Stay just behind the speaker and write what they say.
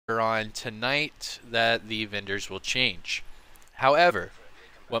on tonight that the vendors will change. However,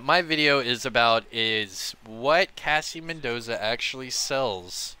 what my video is about is what Cassie Mendoza actually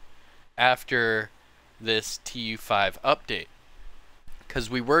sells after this TU5 update, because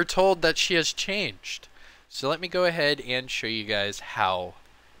we were told that she has changed. So let me go ahead and show you guys how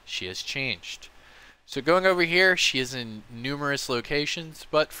she has changed. So going over here, she is in numerous locations,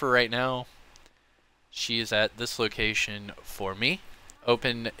 but for right now, she is at this location for me.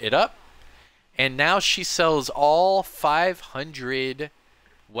 Open it up, and now she sells all 500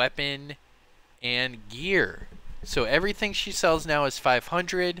 weapon and gear. So everything she sells now is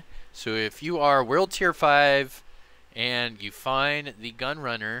 500. So if you are World Tier 5 and you find the gun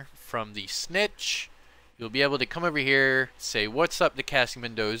runner from the snitch, you'll be able to come over here, say what's up to Cassie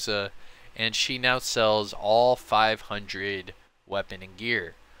Mendoza, and she now sells all 500 weapon and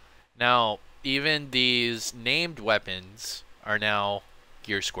gear. Now, even these named weapons are now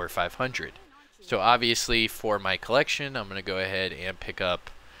gear score 500. So obviously for my collection, I'm going to go ahead and pick up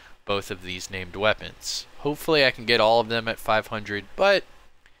both of these named weapons. Hopefully I can get all of them at 500, but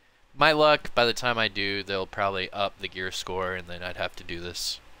my luck, by the time I do, they'll probably up the gear score, and then I'd have to do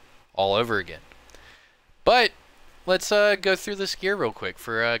this all over again. But let's go through this gear real quick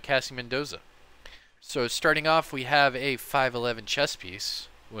for Cassie Mendoza. So starting off, we have a 511 chest piece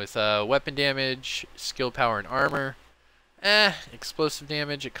with weapon damage, skill power, and armor. Explosive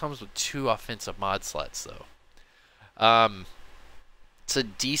damage. It comes with 2 offensive mod slots though. It's a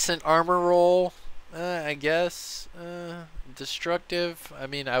decent armor roll, I guess. Destructive. I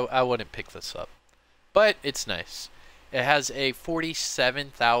mean, I wouldn't pick this up, but it's nice. It has a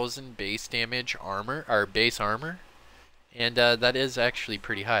 47,000 base damage armor, or base armor, and that is actually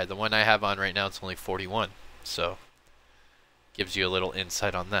pretty high. The one I have on right now, it's only 41, so gives you a little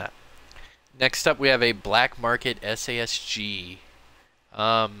insight on that. Next up, we have a Black Market SASG.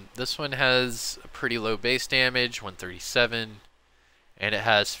 This one has a pretty low base damage, 137, and it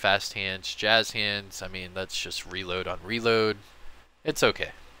has fast hands, jazz hands. I mean, that's just reload on reload. It's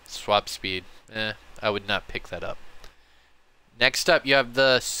okay. Swap speed, I would not pick that up. Next up, you have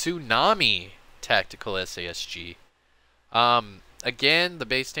the Tsunami Tactical SASG. Again, the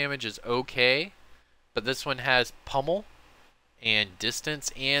base damage is okay, but this one has pummel and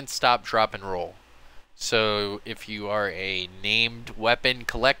distance and stop, drop, and roll. So if you are a named weapon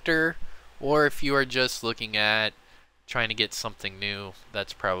collector, or if you are just looking at trying to get something new,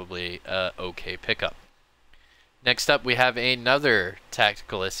 that's probably a okay pickup. Next up, we have another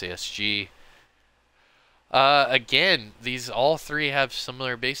tactical SASG. Again, these all three have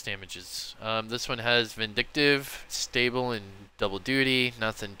similar base damages. This one has vindictive, stable, and double duty.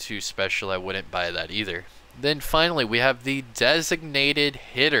 Nothing too special. I wouldn't buy that either. Then finally, we have the designated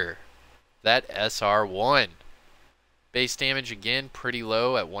hitter, that SR1. Base damage again pretty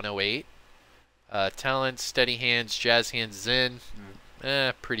low at 108. Talent, steady hands, jazz hands, zen,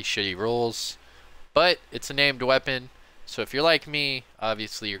 pretty shitty rolls. But it's a named weapon, so if you're like me,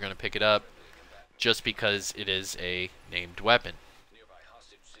 obviously you're going to pick it up just because it is a named weapon.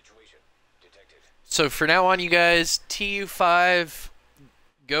 So for now on, you guys, TU5,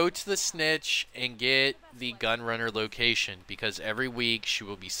 go to the snitch and get the gun runner location, because every week she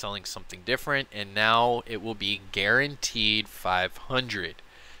will be selling something different, and now it will be guaranteed 500.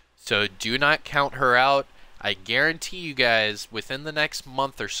 So do not count her out. I guarantee you guys, within the next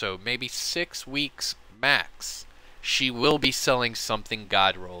month or so, maybe 6 weeks max, she will be selling something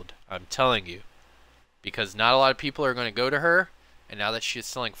god rolled. I'm telling you. Because not a lot of people are going to go to her, and now that she is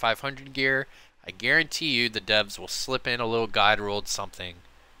selling 500 gear, I guarantee you the devs will slip in a little god rolled something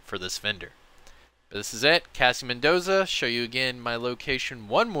for this vendor. But this is it. Cassie Mendoza. Show you again my location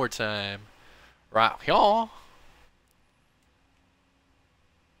one more time. Right here.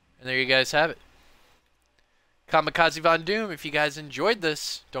 And there you guys have it. Kamikazevondoom, if you guys enjoyed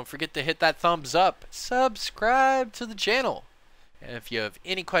this, don't forget to hit that thumbs up. Subscribe to the channel. And if you have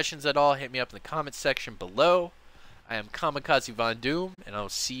any questions at all, hit me up in the comments section below. I am Kamikazevondoom, and I'll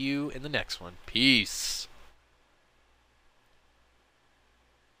see you in the next one. Peace.